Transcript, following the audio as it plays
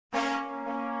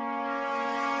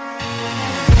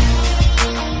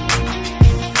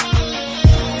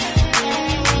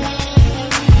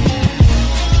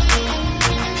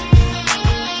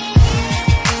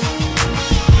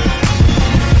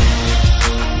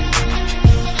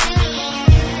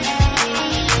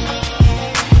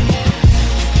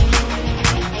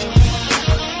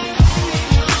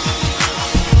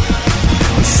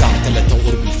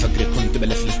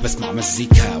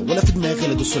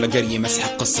بسهولة جري مسح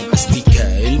القصة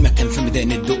باستيكا. المكان في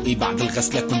ميدان الدقي، بعد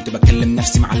الغسلة كنت بكلم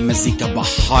نفسي مع المزيكا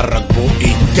بحرك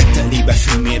بقي. جت تقليبة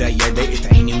في المراية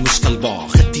ضايقت عيني ومش طالباه،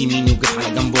 خدت يميني وجيت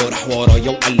على جنبه راح ورايا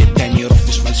وقلب تاني،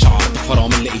 رحت شمال شعرت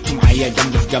فرامل لقيته معايا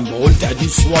جنب في جنبه، قلت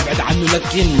ادوس وابعد عنه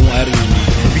لكنه قاريني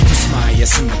بيدوس معايا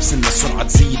سنة بسنة، السرعة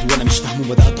تزيد وانا مش فاهمه،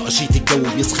 بدأت اشيط الجو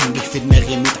بيسخن، جه في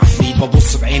دماغي 100 عفريت،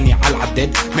 ببص بعيني على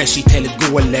العداد ماشي تالت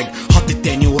جوه اللاج، حط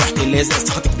التاني ورحت لازق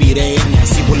استخدت كبيرة اني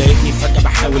اسيبه، لقيتني فجأة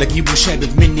بحاول اجيبه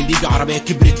شابب مني بيجي عربية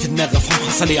كبرت في دماغي، افهم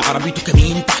حصل ايه، عربيته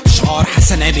كمين تحت شعار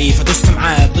حسن ابي، فدوست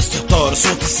معاه باستهتار،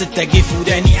 صوت الستة جه في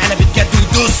وداني انا بتجد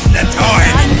ودوسنا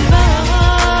تهان.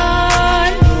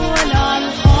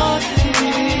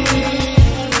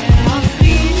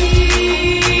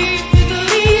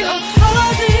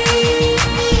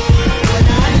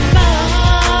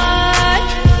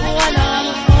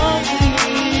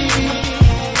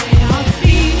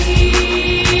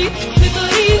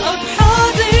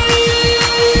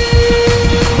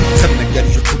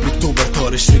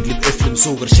 رجلي بقفل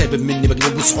مصوغر شابب مني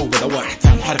بجيبه بصعوبة، ده واحد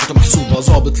فاهم حركته محسوبة،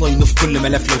 ظابط لاينه في كل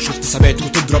ملف، لو شفت ثبات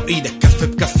وتضرب ايدك كف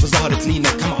بكف، ظهرت لينا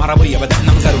كام عربية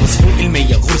بدأنا نغروس فوق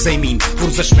ال100، غرزة يمين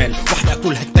غرزة شمال، واحدة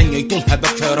اكلها التانية يطولها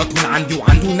بكفيرات من عندي،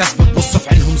 وعنده ناس بتبص في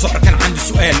عينهم زهرة. كان عندي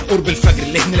سؤال قرب الفجر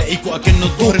اللي نلاقيكوا اكن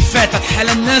الظهر فاتت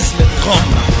حالا نزلت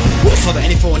غمرة، وقصاد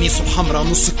عيني فوانيسه الحمرا،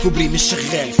 نص الكوبري مش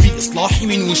شغال، في اصلاح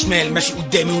يمين وشمال ماشي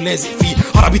قدامي ولازق فيه،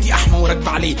 عربيتي احمى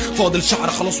وراكبه عليه، فاضل شعر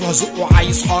خلاص وهزقه،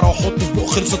 عايز حاره واحط في بقه،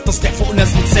 خلص التصليح فوق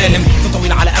نازل سالم،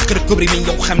 طويل على اخر الكوبري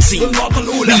 150 اللقطه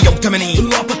الاولى، 180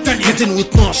 اللقطه الثانيه،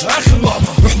 212 اخر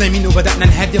لقطه، رحنا يمين وبدانا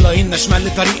نهدي لايننا شمال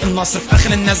لطريق النصر، في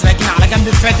اخر النزله جينا على جنب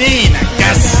فدينا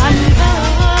الجس.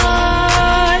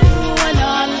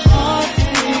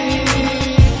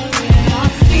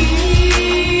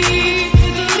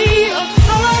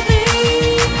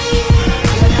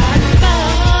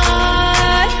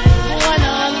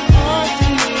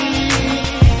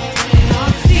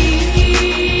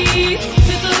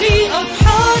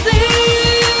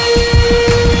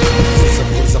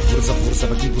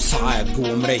 بجيبه ساعات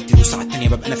جوه مرايتي، وساعات تانية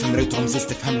ببقى انا في مرايته، رمز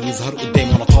استفهام يظهر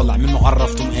قدامي وانا طالع منه،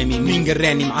 عرفته مقامي مين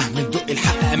جراني معاه من دق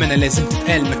الحق، امانه لازم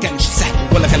تتقال، ما كانش سهل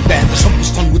ولا غلبان، ده شاب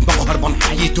شطان ودماغه هربان،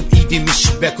 حييته بايدي من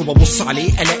الشباك وببص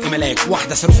عليه الاقي ملاك،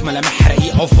 واحده صاروخ ملامح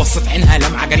رقيقه، في بصت عينها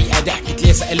لمعه جريئه، ضحكت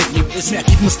ليا سالتني باسمي،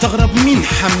 اكيد مستغرب مين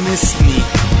حمسني،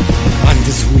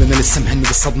 عندي ذهول انا لسه مهنج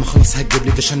الصدمه، خلاص هتجيب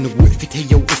لي تشنج، وقفت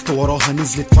هي وقفت وراها،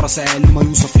 نزلت فرس اقل ما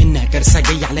يوصف انها كارثه،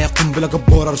 جايه عليها قنبله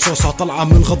جباره، رصاصه طالعه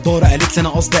من الغداره، قالت لي انا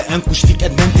قصدي انكش فيك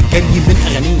قدمت الجري من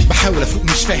اغانيه، بحاول افوق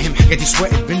مش فاهم حاجه دي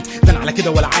سواقه بنت، ده انا على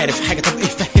كده ولا عارف حاجه، طب ايه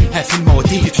فهمها في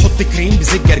المواتير، تحط كريم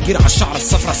بزيت جرجير على الشعر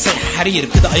الصفرا السايح حرير،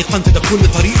 كده ايقنت ده كل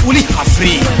طريق وليه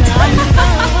عفريت.